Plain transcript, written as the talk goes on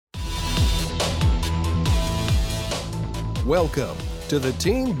Welcome to the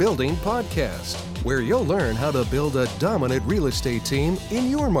Team Building Podcast, where you'll learn how to build a dominant real estate team in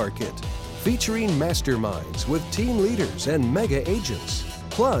your market, featuring masterminds with team leaders and mega agents,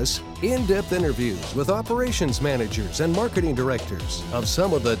 plus in-depth interviews with operations managers and marketing directors of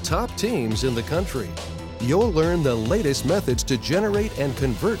some of the top teams in the country. You'll learn the latest methods to generate and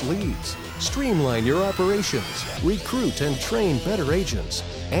convert leads, streamline your operations, recruit and train better agents,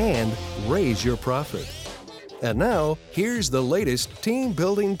 and raise your profit. And now, here's the latest Team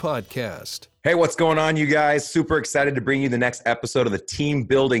Building Podcast. Hey, what's going on, you guys? Super excited to bring you the next episode of the Team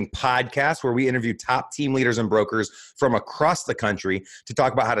Building Podcast, where we interview top team leaders and brokers from across the country to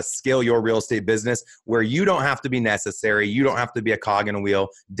talk about how to scale your real estate business where you don't have to be necessary. You don't have to be a cog in a wheel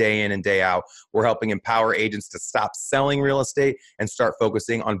day in and day out. We're helping empower agents to stop selling real estate and start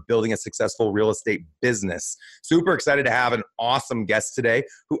focusing on building a successful real estate business. Super excited to have an awesome guest today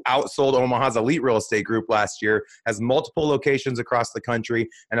who outsold Omaha's elite real estate group last year, has multiple locations across the country,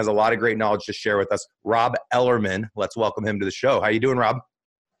 and has a lot of great knowledge to share with us. Rob Ellerman. Let's welcome him to the show. How you doing, Rob?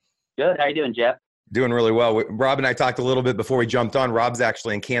 Good. How you doing, Jeff? Doing really well. Rob and I talked a little bit before we jumped on. Rob's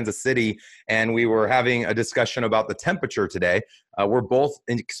actually in Kansas City, and we were having a discussion about the temperature today. We're both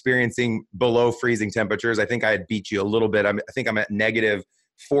experiencing below freezing temperatures. I think I had beat you a little bit. I think I'm at negative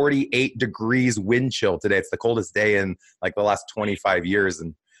 48 degrees wind chill today. It's the coldest day in like the last 25 years,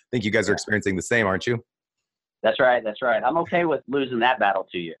 and I think you guys are experiencing the same, aren't you? That's right. That's right. I'm okay with losing that battle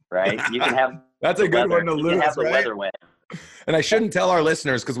to you, right? You can have that's a good one to lose, you can have the right? weather win. And I shouldn't tell our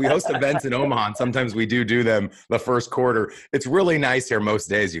listeners because we host events in Omaha, and sometimes we do them the first quarter. It's really nice here most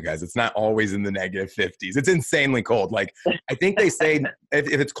days, you guys. It's not always in the negative 50s. It's insanely cold. Like, I think they say if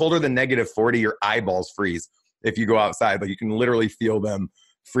it's colder than negative 40, your eyeballs freeze if you go outside. Like, you can literally feel them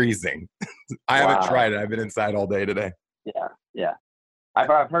freezing. I haven't tried it. I've been inside all day today. Yeah. I've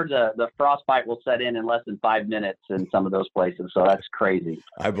heard the frostbite will set in less than 5 minutes in some of those places, so that's crazy.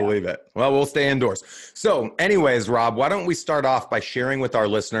 I believe it. Well, we'll stay indoors. So anyways, Rob, why don't we start off by sharing with our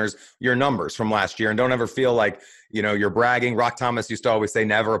listeners your numbers from last year, and don't ever feel like, you're bragging. Rock Thomas used to always say,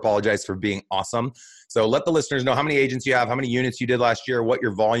 never apologize for being awesome. So let the listeners know how many agents you have, how many units you did last year, what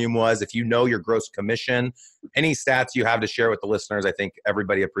your volume was, if you know your gross commission, any stats you have to share with the listeners. I think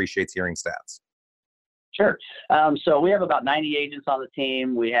everybody appreciates hearing stats. Sure. So we have about 90 agents on the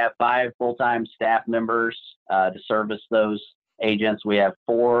team. We have 5 full-time staff members to service those agents. We have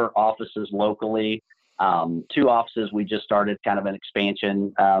 4 offices locally, 2 offices. We just started kind of an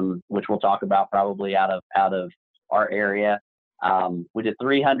expansion, which we'll talk about probably out of our area. We did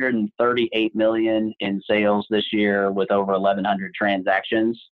 $338 million in sales this year with over 1,100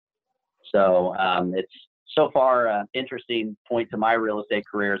 transactions. So it's so far an interesting point to my real estate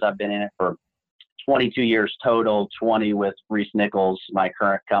career, as I've been in it for 22 years total, 20 with Reese Nichols, my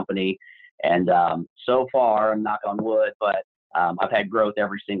current company. And so far, knock on wood, but I've had growth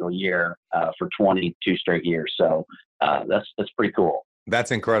every single year for 22 straight years. So that's pretty cool. That's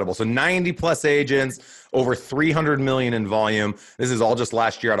incredible. So 90 plus agents, over 300 million in volume. This is all just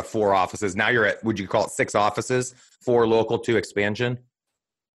last year out of 4 offices. Now you're at, would you call it 6 offices, 4 local, 2 expansion?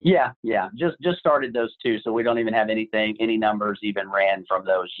 Yeah. Just started those 2, so we don't even have any numbers even ran from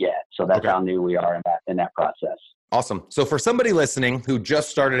those yet. So that's how new we are in that process. Awesome. So for somebody listening who just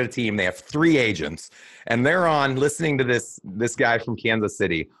started a team, they have 3 agents, and they're on listening to this guy from Kansas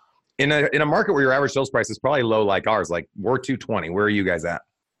City in a market where your average sales price is probably low like ours. Like, we're 220. Where are you guys at?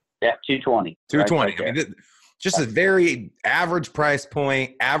 Yeah, 220. 220. Right, I mean, just a very average price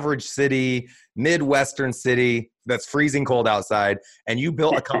point, average city, Midwestern city that's freezing cold outside. And you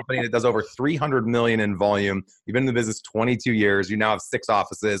built a company that does over 300 million in volume. You've been in the business 22 years. You now have 6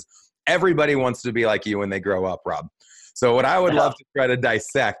 offices. Everybody wants to be like you when they grow up, Rob. So what I would love to try to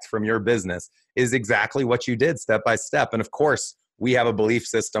dissect from your business is exactly what you did step by step. And of course, we have a belief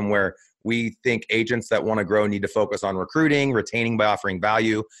system where we think agents that want to grow need to focus on recruiting, retaining by offering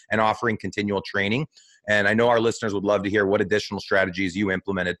value, and offering continual training. And I know our listeners would love to hear what additional strategies you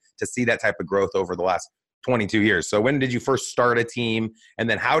implemented to see that type of growth over the last 22 years. So when did you first start a team? And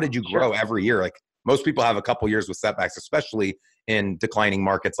then how did you grow every year? Like, most people have a couple years with setbacks, especially in declining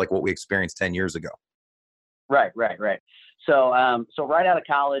markets like what we experienced 10 years ago. Right. So right out of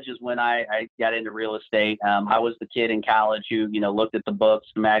college is when I got into real estate. I was the kid in college who, looked at the books,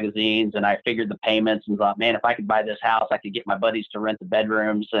 the magazines, and I figured the payments and thought, man, if I could buy this house, I could get my buddies to rent the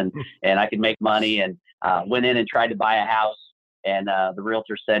bedrooms and I could make money, and went in and tried to buy a house. And the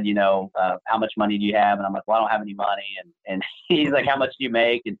realtor said, how much money do you have? And I'm like, well, I don't have any money. And he's like, how much do you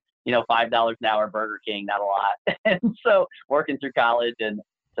make? And, $5 an hour, Burger King, not a lot. And so working through college, and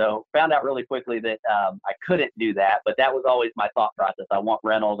so found out really quickly that I couldn't do that, but that was always my thought process. I want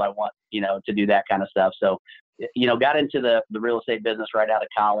rentals. I want, to do that kind of stuff. So got into the real estate business right out of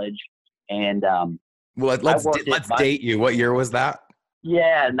college. And well, let's date you. What year was that?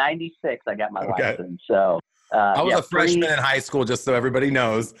 Yeah, 96. I got my license. So I was a freshman in high school, just so everybody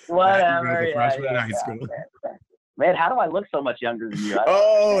knows. Whatever. I was a freshman in high school. Man, how do I look so much younger than you?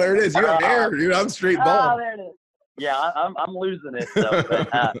 There it is. You have hair, dude. I'm straight bald. There it is. Yeah, I'm losing it. So,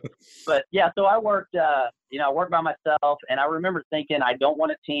 but yeah, so I worked, I worked by myself, and I remember thinking, I don't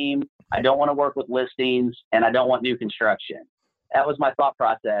want a team, I don't want to work with listings, and I don't want new construction. That was my thought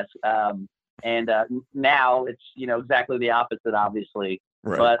process. And now it's, exactly the opposite, obviously.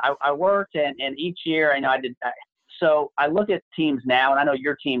 Right. But I worked, and each year, I did. So I look at teams now, and I know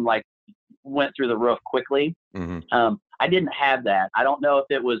your team went through the roof quickly. Mm-hmm. I didn't have that. I don't know if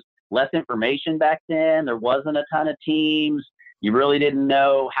it was less information back then. There wasn't a ton of teams. You really didn't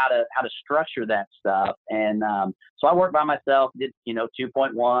know how to structure that stuff. And so I worked by myself, did,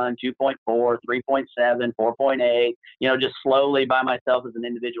 2.1, 2.4, 3.7, 4.8, just slowly by myself as an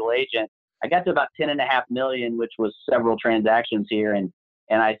individual agent. I got to about 10.5 million, which was several transactions here. And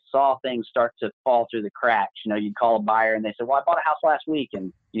I saw things start to fall through the cracks. You'd call a buyer and they said, well, I bought a house last week.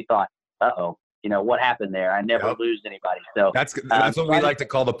 And you thought, uh-oh, what happened there? I never lose anybody. So that's what we like to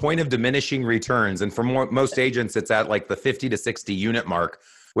call the point of diminishing returns. And for most agents, it's at like the 50 to 60 unit mark,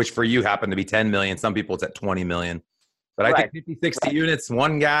 which for you happened to be 10 million. Some people it's at 20 million. But I think 50, 60 units,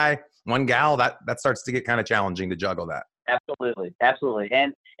 one guy, one gal, that starts to get kind of challenging to juggle that. Absolutely. Absolutely.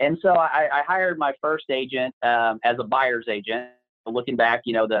 And so I hired my first agent as a buyer's agent. Looking back,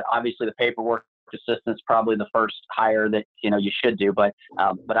 obviously the paperwork assistant's probably the first hire that, you should do. But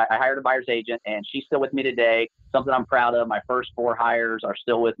I hired a buyer's agent, and she's still with me today. Something I'm proud of. My first 4 hires are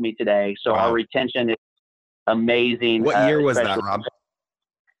still with me today. So Our retention is amazing. What year was that, Rob?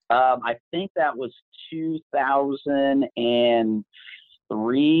 I think that was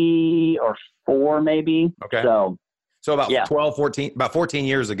 2003 or 4, maybe. Okay. So about 14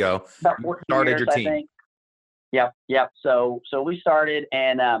 years ago, about 14 started years, your team. I think. Yep. So we started,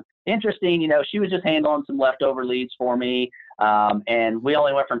 and interesting, she was just handling some leftover leads for me. And we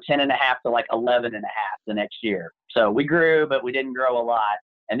only went from 10.5 to like 11.5 the next year. So we grew, but we didn't grow a lot.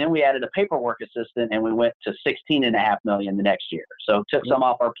 And then we added a paperwork assistant, and we went to 16.5 million the next year. So took some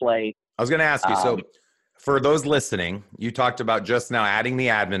off our plate. I was going to ask you, so for those listening, you talked about just now adding the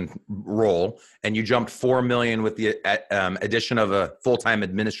admin role, and you jumped 4 million with the addition of a full-time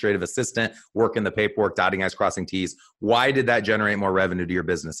administrative assistant, working the paperwork, dotting I's, crossing T's. Why did that generate more revenue to your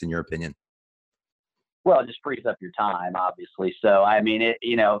business, in your opinion? Well, it just frees up your time, obviously. So, I mean,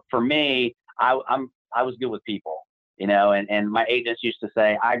 for me, I was good with people, and my agents used to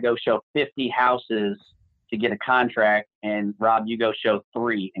say, I go show 50 houses to get a contract, and Rob, you go show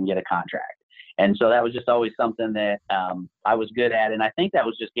 3 and get a contract. And so that was just always something that I was good at. And I think that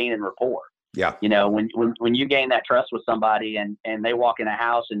was just gaining rapport. Yeah. When you gain that trust with somebody and they walk in a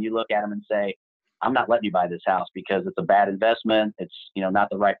house and you look at them and say, I'm not letting you buy this house because it's a bad investment. It's, not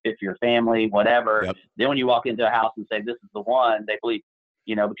the right fit for your family, whatever. Yep. Then when you walk into a house and say, this is the one, they believe,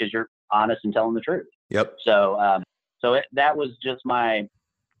 because you're honest and telling the truth. Yep. So, that was just my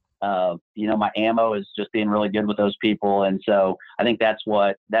my ammo is just being really good with those people. And so I think that's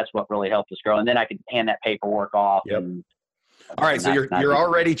what really helped us grow. And then I could hand that paperwork off. Yep. All right. So you're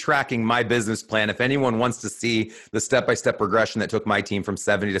already tracking my business plan. If anyone wants to see the step-by-step progression that took my team from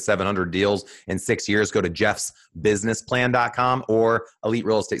 70 to 700 deals in 6 years, go to jeffsbusinessplan.com or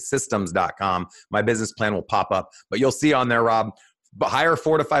eliterealestatesystems.com. My business plan will pop up, but you'll see on there, Rob, hire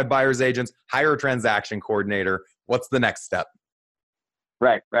 4 to 5 buyer's agents, hire a transaction coordinator. What's the next step?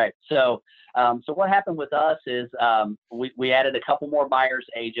 Right. So what happened with us is we added a couple more buyer's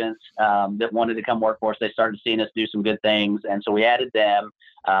agents that wanted to come work for us. They started seeing us do some good things, and so we added them.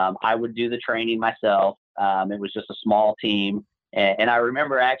 I would do the training myself. It was just a small team, and I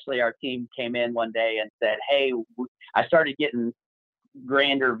remember actually our team came in one day and said, "Hey," I started getting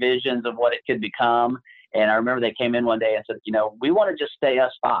grander visions of what it could become, and I remember they came in one day and said, "We want to just stay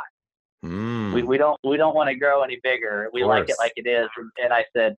us 5. We don't want to grow any bigger. We like it like it is." And I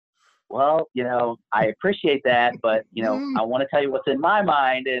said, well, I appreciate that, but I want to tell you what's in my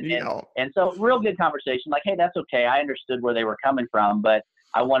mind. And so real good conversation, like, hey, that's okay. I understood where they were coming from, but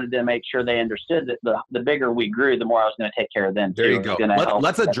I wanted to make sure they understood that the bigger we grew, the more I was going to take care of them. There you go.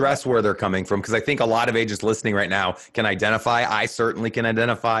 Let's address where they're coming from, because I think a lot of agents listening right now can identify. I certainly can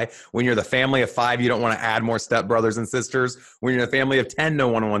identify. When you're the family of 5, you don't want to add more stepbrothers and sisters. When you're the family of 10, no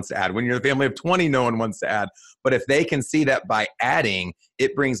one wants to add. When you're the family of 20, no one wants to add. But if they can see that by adding,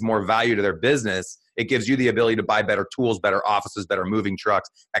 it brings more value to their business. It gives you the ability to buy better tools, better offices, better moving trucks,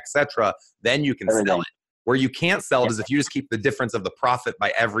 etc. Then you can sell it. Where you can't sell it is if you just keep the difference of the profit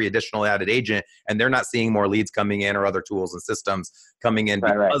by every additional added agent, and they're not seeing more leads coming in or other tools and systems coming in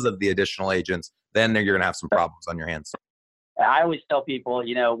because of the additional agents, then you're going to have some problems on your hands. I always tell people,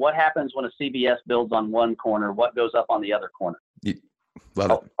 what happens when a CVS builds on one corner? What goes up on the other corner?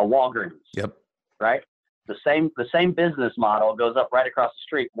 Love it. A Walgreens. Yep. Right. The same business model goes up right across the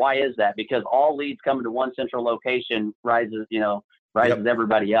street. Why is that? Because all leads coming to one central location rises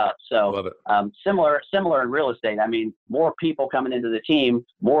everybody up. So similar in real estate. I mean, more people coming into the team,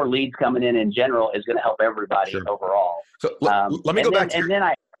 more leads coming in general is going to help everybody overall. So let me go back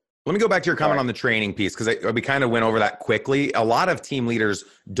to your comment on the training piece, because we kind of went over that quickly. A lot of team leaders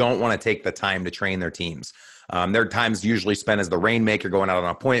don't want to take the time to train their teams. Their time's usually spent as the rainmaker, going out on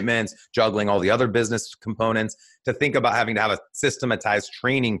appointments, juggling all the other business components. To think about having to have a systematized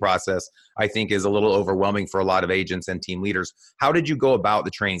training process, I think, is a little overwhelming for a lot of agents and team leaders. How did you go about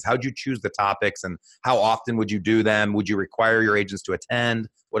the trainings? How did you choose the topics, and how often would you do them? Would you require your agents to attend?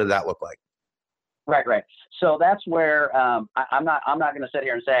 What did that look like? Right. So that's where I'm not going to sit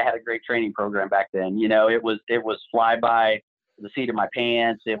here and say I had a great training program back then. It was fly by the seat of my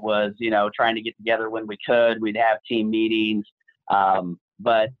pants. It was, trying to get together when we could. We'd have team meetings.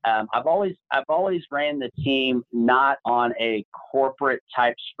 But I've always ran the team not on a corporate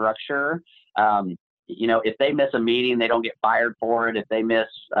type structure. If they miss a meeting, they don't get fired for it. If they miss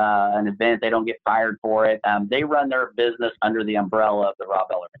an event, they don't get fired for it. They run their business under the umbrella of the Rob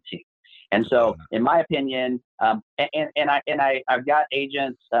Ellerman team. And so, in my opinion, I've got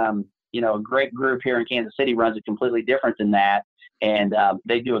agents, a great group here in Kansas City runs it completely different than that. And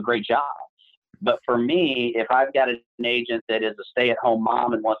they do a great job. But for me, if I've got an agent that is a stay-at-home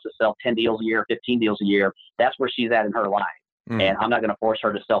mom and wants to sell 10 deals a year, 15 deals a year, that's where she's at in her life. And I'm not going to force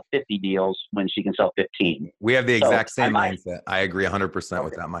her to sell 50 deals when she can sell 15. We have the exact same mindset. I agree 100%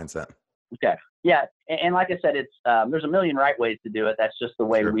 with that mindset. Okay. Yeah. And like I said, it's there's a million right ways to do it. That's just the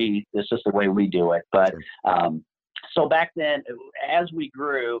way it's just the way we do it. But so back then, as we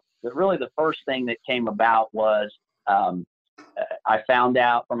grew, really the first thing that came about was I found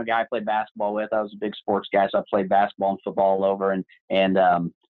out from a guy I played basketball with. I was a big sports guy, so I played basketball and football all over. And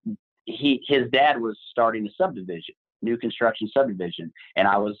his dad was starting a subdivision, new construction subdivision, and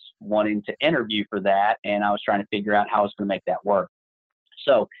I was wanting to interview for that, and I was trying to figure out how I was going to make that work.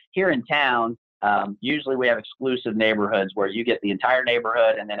 So here in town, usually we have exclusive neighborhoods where you get the entire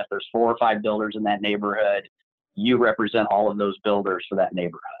neighborhood, and then if there's 4 or 5 builders in that neighborhood, you represent all of those builders for that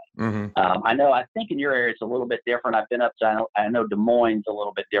neighborhood. I think in your area it's a little bit different. I've been up to, I know Des Moines a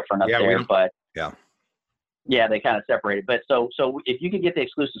little bit different up there, but they kind of separated. But so if you could get the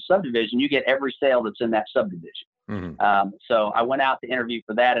exclusive subdivision, you get every sale that's in that subdivision. So I went out to interview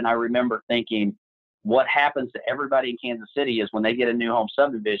for that, and I remember thinking, what happens to everybody in Kansas City is when they get a new home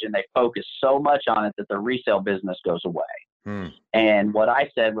subdivision, they focus so much on it that the resale business goes away. And what I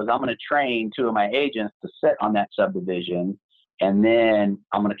said was, I'm going to train 2 of my agents to sit on that subdivision, and then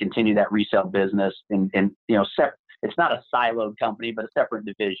I'm going to continue that resale business and it's not a siloed company, but a separate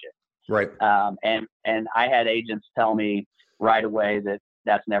division. Right. And I had agents tell me right away that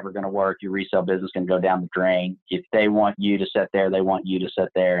that's never going to work. Your resale business can go down the drain. If they want you to sit there, they want you to sit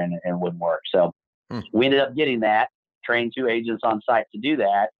there, and it wouldn't work. So we ended up getting that, trained 2 agents on site to do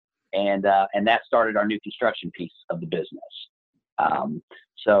that. And that started our new construction piece of the business.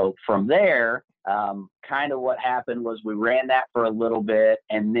 So from there, kind of what happened was we ran that for a little bit,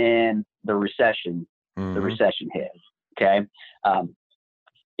 and then the recession hit. Okay.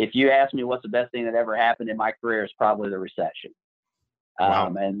 If you ask me what's the best thing that ever happened in my career, it's probably the recession.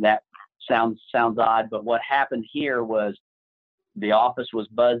 And that sounds odd, but what happened here was the office was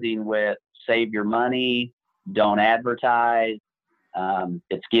buzzing with save your money, don't advertise.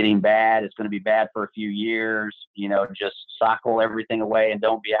 It's getting bad. It's going to be bad for a few years, just sockle everything away and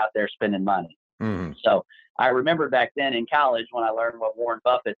don't be out there spending money. So I remember back then in college when I learned what Warren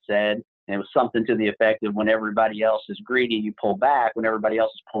Buffett said, and it was something to the effect of, when everybody else is greedy, you pull back. When everybody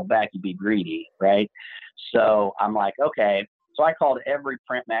else is pulled back, you be greedy. Right. So I'm like, okay. So I called every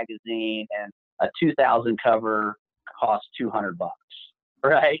print magazine, and a 2000 cover cost $200,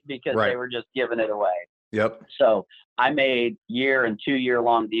 right? Because they were just giving it away. Yep. So I made 1 and 2 year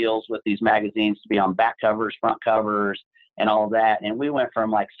long deals with these magazines to be on back covers, front covers, and all of that. And we went from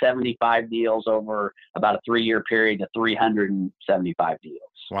like 75 deals over about a 3-year period to 375 deals.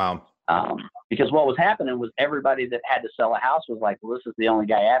 Wow. Because what was happening was everybody that had to sell a house was like, well, this is the only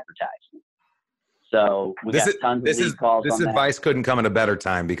guy advertising. So we got tons of lead calls on that. This advice couldn't come at a better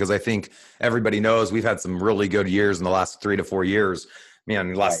time, because I think everybody knows we've had some really good years in the last 3 to 4 years.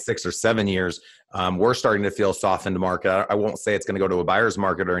 In the last 6 or 7 years, We're starting to feel softened market. I won't say it's going to go to a buyer's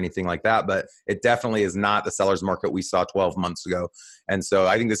market or anything like that, but it definitely is not the seller's market we saw 12 months ago. And so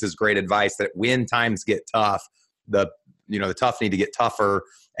I think this is great advice that when times get tough, the tough need to get tougher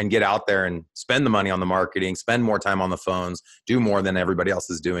and get out there and spend the money on the marketing, spend more time on the phones, do more than everybody else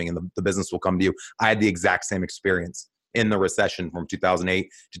is doing, and the business will come to you. I had the exact same experience in the recession from 2008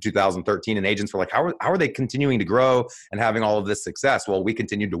 to 2013, and agents were like, how are they continuing to grow and having all of this success? Well, we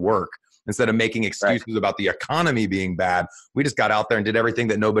continued to work. Instead of making excuses about the economy being bad, we just got out there and did everything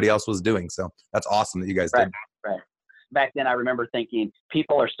that nobody else was doing. So that's awesome that you guys did. Right. Back then, I remember thinking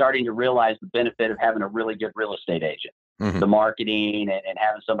people are starting to realize the benefit of having a really good real estate agent. Mm-hmm. The marketing and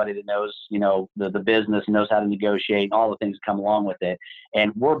having somebody that knows, the business, knows how to negotiate, and all the things that come along with it.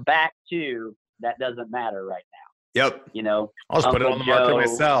 And we're back to that doesn't matter right now. Yep. I'll just put it on the market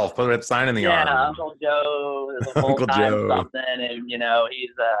myself, put it up, sign in the yard. Yeah, Uncle Joe is a full-time something, and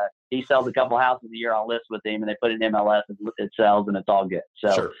he sells a couple houses a year. I'll list with him, and they put it in MLS, and it sells, and it's all good.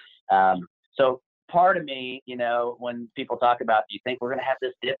 So, sure. So part of me, when people talk about, do you think we're going to have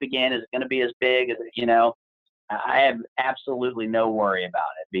this dip again? Is it going to be as big as I have absolutely no worry about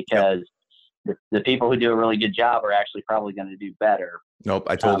it, because the people who do a really good job are actually probably going to do better. Nope,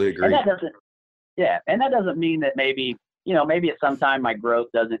 I totally agree. And that doesn't mean that maybe at some time my growth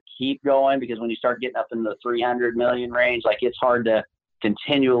doesn't keep going, because when you start getting up in the 300 million range, like, it's hard to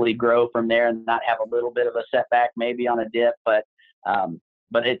continually grow from there and not have a little bit of a setback maybe on a dip, but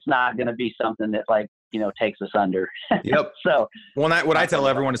it's not going to be something that takes us under. Yep. So what I tell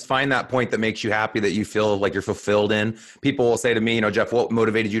everyone is find that point that makes you happy, that you feel like you're fulfilled in. People will say to me, Jeff, what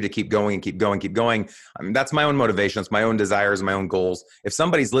motivated you to keep going and keep going, keep going? I mean, that's my own motivation. It's my own desires, my own goals. If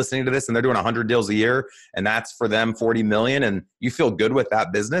somebody's listening to this and they're doing 100 deals a year and that's for them 40 million and you feel good with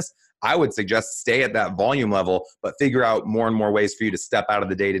that business, I would suggest stay at that volume level, but figure out more and more ways for you to step out of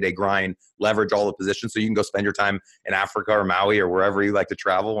the day-to-day grind, leverage all the positions so you can go spend your time in Africa or Maui or wherever you like to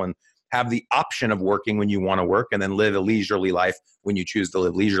travel, and have the option of working when you want to work, and then live a leisurely life when you choose to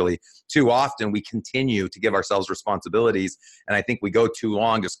live leisurely. Too often we continue to give ourselves responsibilities, and I think we go too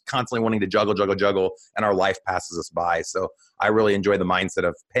long just constantly wanting to juggle, and our life passes us by. So I really enjoy the mindset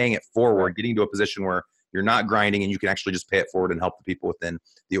of paying it forward, getting to a position where you're not grinding and you can actually just pay it forward and help the people within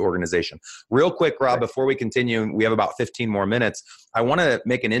the organization. Real quick, Rob, before we continue, we have about 15 more minutes. I want to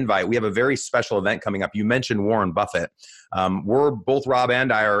make an invite. We have a very special event coming up. You mentioned Warren Buffett. We're both, Rob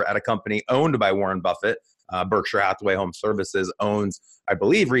and I, are at a company owned by Warren Buffett. Berkshire Hathaway Home Services owns, I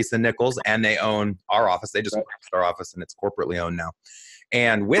believe, Reese and Nichols, and they own our office. They just purchased our office, and it's corporately owned now.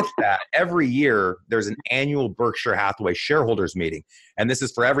 And with that, every year, there's an annual Berkshire Hathaway shareholders meeting. And this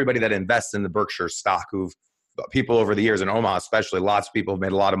is for everybody that invests in the Berkshire stock, people over the years in Omaha, especially, lots of people have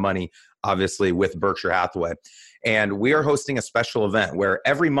made a lot of money, obviously, with Berkshire Hathaway. And we are hosting a special event where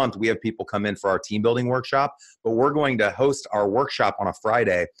every month we have people come in for our team building workshop, but we're going to host our workshop on a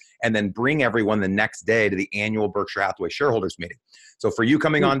Friday and then bring everyone the next day to the annual Berkshire Hathaway shareholders meeting. So for you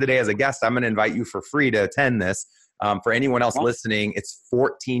coming on today as a guest, I'm going to invite you for free to attend this. For anyone else listening, it's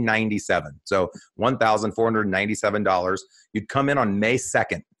 $1,497. So $1,497. You'd come in on May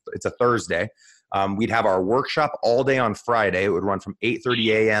 2nd. It's a Thursday. We'd have our workshop all day on Friday. It would run from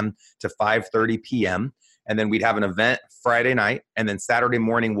 8:30 a.m. to 5:30 p.m. And then we'd have an event Friday night. And then Saturday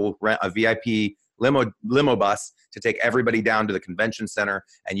morning, we'll rent a VIP limo bus to take everybody down to the convention center.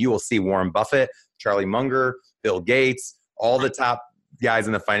 And you will see Warren Buffett, Charlie Munger, Bill Gates, all the top guys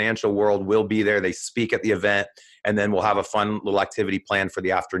in the financial world will be there. They speak at the event. And then we'll have a fun little activity planned for the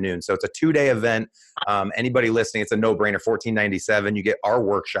afternoon. So it's a 2-day event. Anybody listening, it's a no-brainer, $1,497. You get our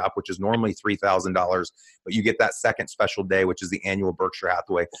workshop, which is normally $3,000, but you get that second special day, which is the annual Berkshire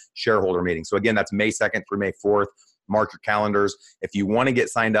Hathaway shareholder meeting. So again, that's May 2nd through May 4th. Mark your calendars. If you want to get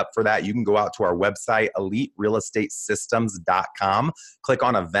signed up for that, you can go out to our website, eliterealestatesystems.com, click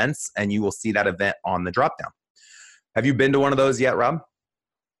on events, and you will see that event on the dropdown. Have you been to one of those yet, Rob?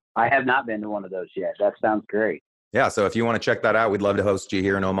 I have not been to one of those yet. That sounds great. Yeah, so if you want to check that out, we'd love to host you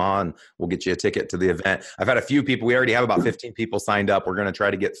here in Omaha, and we'll get you a ticket to the event. I've had a few people. We already have about 15 people signed up. We're going to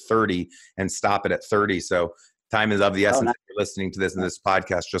try to get 30 and stop it at 30. So time is of the essence. Nice. If you're listening to this, and this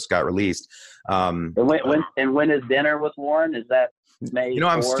podcast just got released. And when is dinner with Warren? Is that May 4th?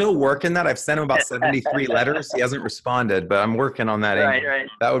 I'm still working that. I've sent him about 73 letters. He hasn't responded, but I'm working on that. Right.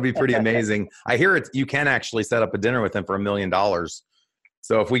 That would be pretty amazing. I hear you can actually set up a dinner with him for $1 million.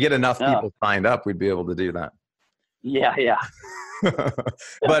 So if we get enough people signed up, we'd be able to do that. Yeah.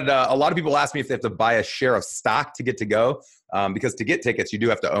 But a lot of people ask me if they have to buy a share of stock to get to go, because to get tickets, you do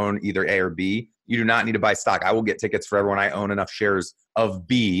have to own either A or B. You do not need to buy stock. I will get tickets for everyone. I own enough shares of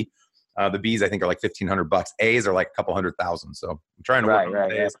B. The Bs, I think, are like $1,500. A's are like a couple $100,000. So I'm trying to work on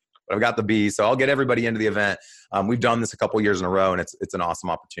the A's. but I've got the B. So I'll get everybody into the event. We've done this a couple years in a row, and it's an awesome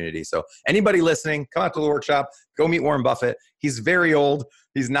opportunity. So anybody listening, come out to the workshop, go meet Warren Buffett. He's very old.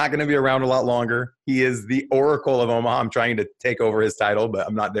 He's not going to be around a lot longer. He is the Oracle of Omaha. I'm trying to take over his title, but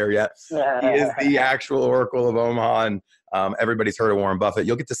I'm not there yet. He is the actual Oracle of Omaha, and everybody's heard of Warren Buffett.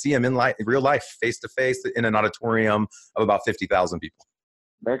 You'll get to see him in real life, face to face, in an auditorium of about 50,000 people.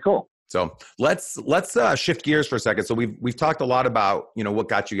 Very cool. So let's shift gears for a second. So we've talked a lot about, what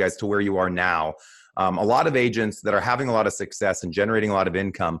got you guys to where you are now. A lot of agents that are having a lot of success and generating a lot of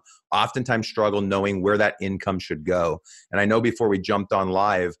income oftentimes struggle knowing where that income should go. And I know before we jumped on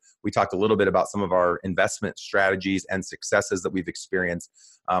live, we talked a little bit about some of our investment strategies and successes that we've experienced.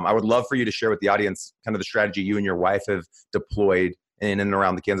 I would love for you to share with the audience kind of the strategy you and your wife have deployed in and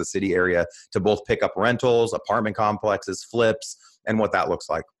around the Kansas City area to both pick up rentals, apartment complexes, flips, and what that looks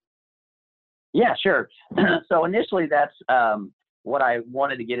like. Yeah, sure. So initially that's what I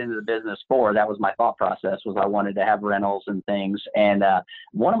wanted to get into the business for. That was my thought process, was I wanted to have rentals and things. And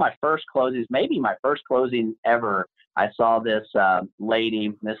one of my first closings, maybe my first closing ever, I saw this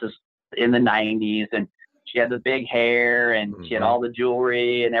lady, this is in the 90s, and she had the big hair and she had all the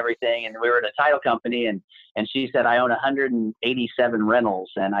jewelry and everything. And we were at a title company, and she said, I own 187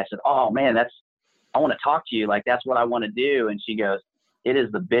 rentals. And I said, oh man, I want to talk to you. Like, that's what I want to do. And she goes, it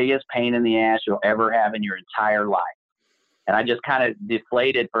is the biggest pain in the ass you'll ever have in your entire life. And I just kind of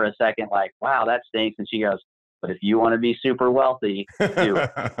deflated for a second, like, wow, that stinks. And she goes, but if you want to be super wealthy, do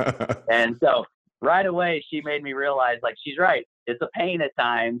it. And so right away, she made me realize, like, she's right. It's a pain at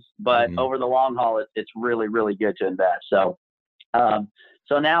times, but over the long haul, it's really, really good to invest. So,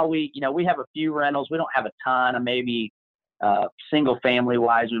 so now we have a few rentals. We don't have a ton, maybe single family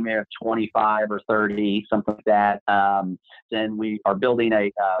wise, we may have 25 or 30, something like that. Then we are building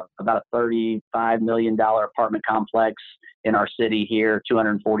about a $35 million apartment complex in our city here,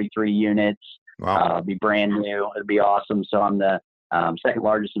 243 units. Wow. It'll be brand new. It'll be awesome. So I'm the second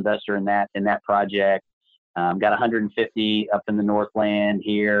largest investor in that project. Got 150 up in the Northland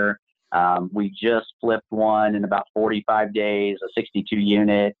here. We just flipped one in about 45 days, a 62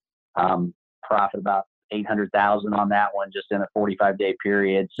 unit, profit about 800,000 on that one, just in a 45-day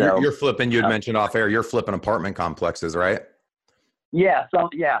period. So you're flipping, you had mentioned off air, you're flipping apartment complexes, right? Yeah. So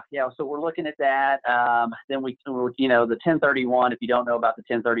So we're looking at that. Then the 1031, if you don't know about the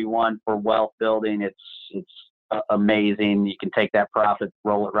 1031 for wealth building, it's amazing. You can take that profit,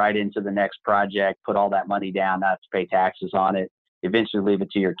 roll it right into the next project, put all that money down, not to pay taxes on it, eventually leave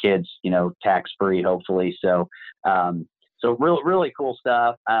it to your kids, tax free, hopefully. So, so really cool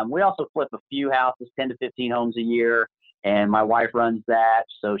stuff. We also flip a few houses, 10 to 15 homes a year, and my wife runs that.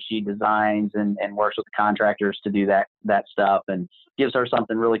 So she designs and works with the contractors to do that stuff, and gives her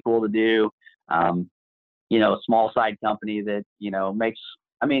something really cool to do. A small side company that, makes,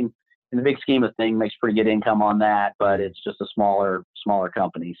 in the big scheme of things, makes pretty good income on that, but it's just a smaller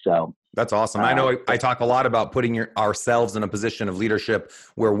company. So that's awesome. I know I talk a lot about putting ourselves in a position of leadership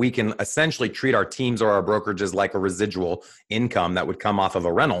where we can essentially treat our teams or our brokerages like a residual income that would come off of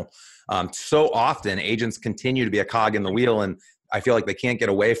a rental. So often agents continue to be a cog in the wheel, and I feel like they can't get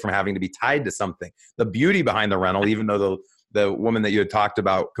away from having to be tied to something. The beauty behind the rental, even though the woman that you had talked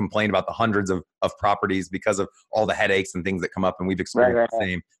about complained about the hundreds of properties because of all the headaches and things that come up, and we've experienced the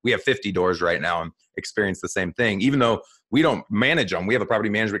same. We have 50 doors right now and experience the same thing, even though we don't manage them. We have a property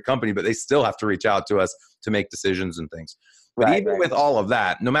management company, but they still have to reach out to us to make decisions and things. But even with all of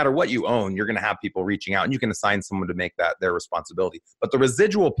that, no matter what you own, you're going to have people reaching out, and you can assign someone to make that their responsibility. But the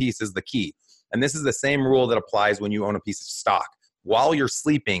residual piece is the key. And this is the same rule that applies when you own a piece of stock. While you're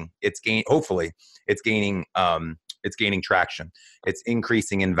sleeping, hopefully it's gaining traction. It's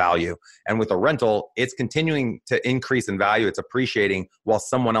increasing in value. And with a rental, it's continuing to increase in value. It's appreciating while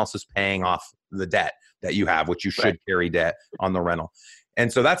someone else is paying off the debt that you have, which you should carry debt on the rental.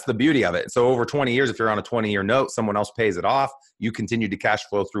 And so that's the beauty of it. So over 20 years, if you're on a 20-year note, someone else pays it off. You continue to cash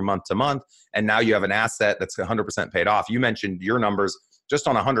flow through month to month. And now you have an asset that's 100% paid off. You mentioned your numbers just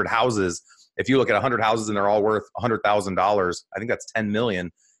on 100 houses. If you look at 100 houses and they're all worth $100,000, I think that's 10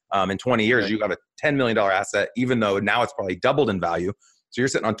 million. In 20 years, you got a $10 million asset, even though now it's probably doubled in value. So you're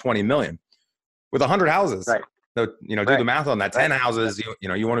sitting on 20 million with 100 houses. Right. So, do the math on that. 10 houses,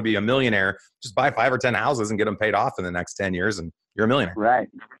 you want to be a millionaire, just buy 5 or 10 houses and get them paid off in the next 10 years and you're a millionaire. Right.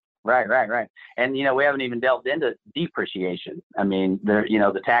 And, we haven't even delved into depreciation. I mean,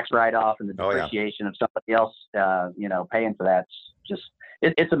 the tax write-off and the depreciation of somebody else, paying for that.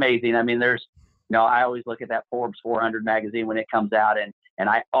 It's amazing. I mean, there's, I always look at that Forbes 400 magazine when it comes out, and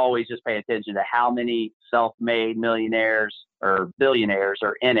I always just pay attention to how many self-made millionaires or billionaires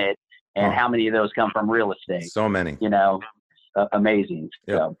are in it, and how many of those come from real estate. So many. amazing.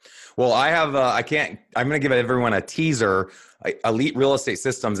 Yeah. So. Well, I'm going to give everyone a teaser. Elite Real Estate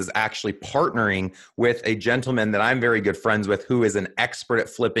Systems is actually partnering with a gentleman that I'm very good friends with who is an expert at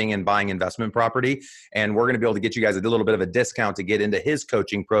flipping and buying investment property. And we're going to be able to get you guys a little bit of a discount to get into his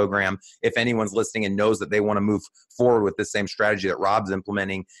coaching program if anyone's listening and knows that they want to move forward with the same strategy that Rob's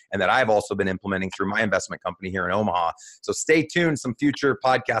implementing and that I've also been implementing through my investment company here in Omaha. So stay tuned. Some future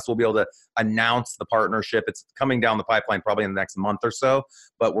podcasts will be able to announce the partnership. It's coming down the pipeline probably in the next month or so,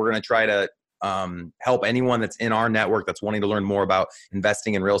 but we're going to try to help anyone that's in our network that's wanting to learn more about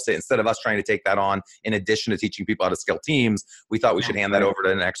investing in real estate. Instead of us trying to take that on, in addition to teaching people how to scale teams, we thought we should hand that over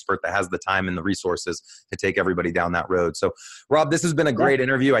to an expert that has the time and the resources to take everybody down that road. So Rob, this has been a great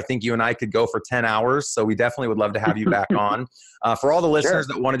interview. I think you and I could go for 10 hours. So we definitely would love to have you back on. For all the listeners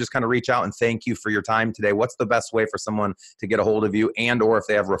that want to just kind of reach out and thank you for your time today, what's the best way for someone to get a hold of you, and or if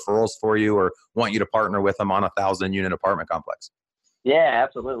they have referrals for you or want you to partner with them on a 1,000-unit apartment complex? Yeah,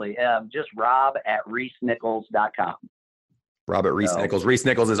 absolutely. Just rob@reesenichols.com. Rob at Reese Nichols. Reese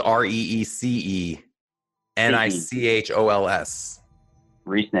Nichols is ReeceNichols.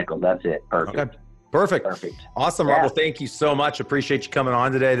 Reese Nichols. That's it. Perfect. Okay. Perfect. Awesome, Rob. Yeah. Well, thank you so much. Appreciate you coming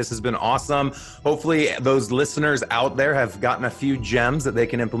on today. This has been awesome. Hopefully those listeners out there have gotten a few gems that they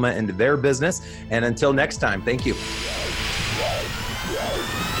can implement into their business. And until next time, thank you.